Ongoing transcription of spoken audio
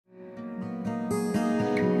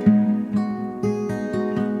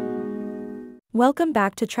Welcome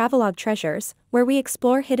back to Travelog Treasures, where we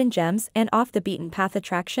explore hidden gems and off-the-beaten-path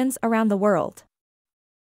attractions around the world.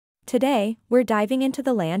 Today, we're diving into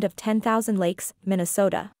the land of 10,000 lakes,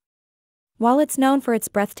 Minnesota. While it's known for its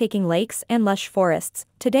breathtaking lakes and lush forests,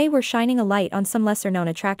 today we're shining a light on some lesser-known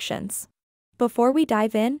attractions. Before we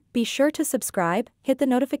dive in, be sure to subscribe, hit the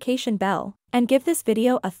notification bell, and give this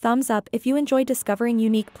video a thumbs up if you enjoy discovering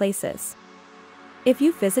unique places. If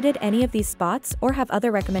you've visited any of these spots or have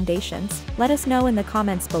other recommendations, let us know in the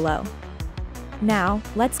comments below. Now,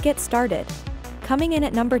 let's get started. Coming in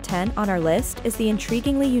at number 10 on our list is the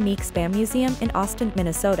intriguingly unique Spam Museum in Austin,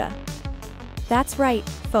 Minnesota. That's right,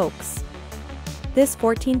 folks. This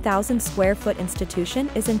 14,000 square foot institution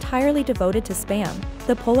is entirely devoted to Spam,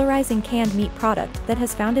 the polarizing canned meat product that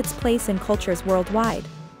has found its place in cultures worldwide.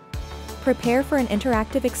 Prepare for an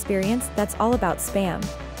interactive experience that's all about Spam.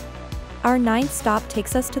 Our ninth stop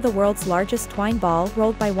takes us to the world's largest twine ball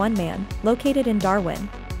rolled by one man, located in Darwin.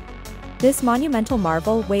 This monumental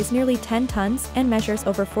marvel weighs nearly 10 tons and measures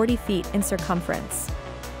over 40 feet in circumference.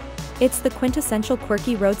 It's the quintessential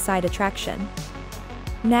quirky roadside attraction.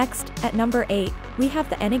 Next, at number 8, we have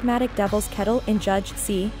the enigmatic Devil's Kettle in Judge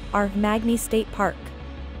C. R. Magny State Park.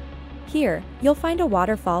 Here, you'll find a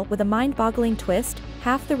waterfall with a mind-boggling twist.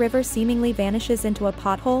 Half the river seemingly vanishes into a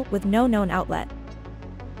pothole with no known outlet.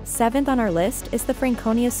 Seventh on our list is the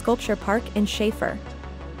Franconia Sculpture Park in Schaefer.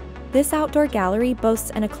 This outdoor gallery boasts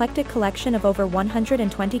an eclectic collection of over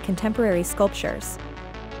 120 contemporary sculptures.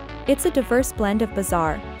 It's a diverse blend of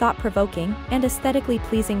bizarre, thought-provoking, and aesthetically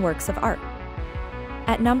pleasing works of art.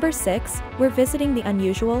 At number 6, we're visiting the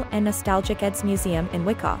unusual and nostalgic Ed's Museum in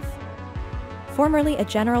Wyckoff. Formerly a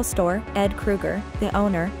general store, Ed Kruger, the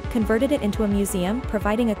owner, converted it into a museum,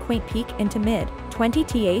 providing a quaint peek into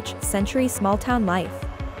mid-20th century small-town life.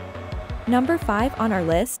 Number 5 on our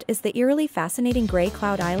list is the eerily fascinating Gray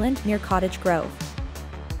Cloud Island near Cottage Grove.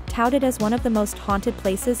 Touted as one of the most haunted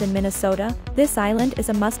places in Minnesota, this island is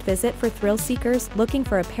a must-visit for thrill-seekers looking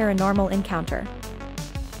for a paranormal encounter.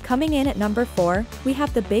 Coming in at number 4, we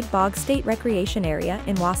have the Big Bog State Recreation Area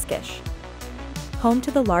in Waskish. Home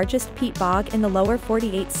to the largest peat bog in the lower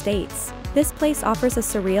 48 states, this place offers a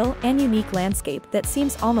surreal and unique landscape that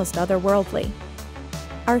seems almost otherworldly.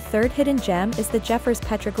 Our third hidden gem is the Jeffers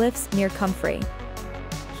Petroglyphs near Comfrey.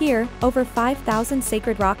 Here, over 5,000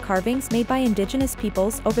 sacred rock carvings made by indigenous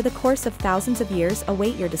peoples over the course of thousands of years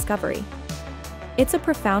await your discovery. It's a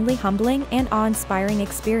profoundly humbling and awe-inspiring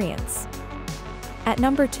experience. At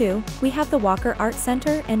number 2, we have the Walker Art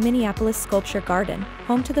Center and Minneapolis Sculpture Garden,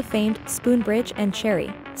 home to the famed Spoon Bridge and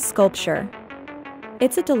Cherry sculpture.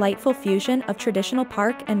 It's a delightful fusion of traditional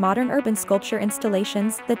park and modern urban sculpture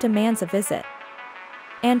installations that demands a visit.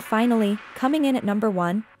 And finally, coming in at number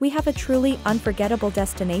 1, we have a truly unforgettable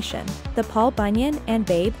destination, the Paul Bunyan and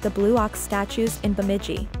Babe the Blue Ox statues in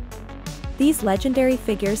Bemidji. These legendary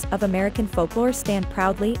figures of American folklore stand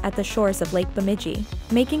proudly at the shores of Lake Bemidji,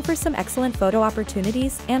 making for some excellent photo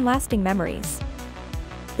opportunities and lasting memories.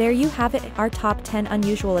 There you have it, our top 10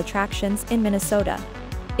 unusual attractions in Minnesota.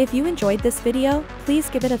 If you enjoyed this video, please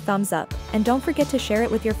give it a thumbs up, and don't forget to share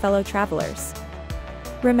it with your fellow travelers.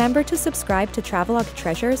 Remember to subscribe to Travelog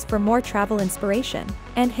Treasures for more travel inspiration,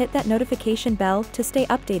 and hit that notification bell to stay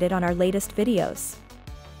updated on our latest videos.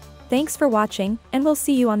 Thanks for watching, and we'll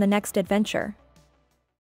see you on the next adventure.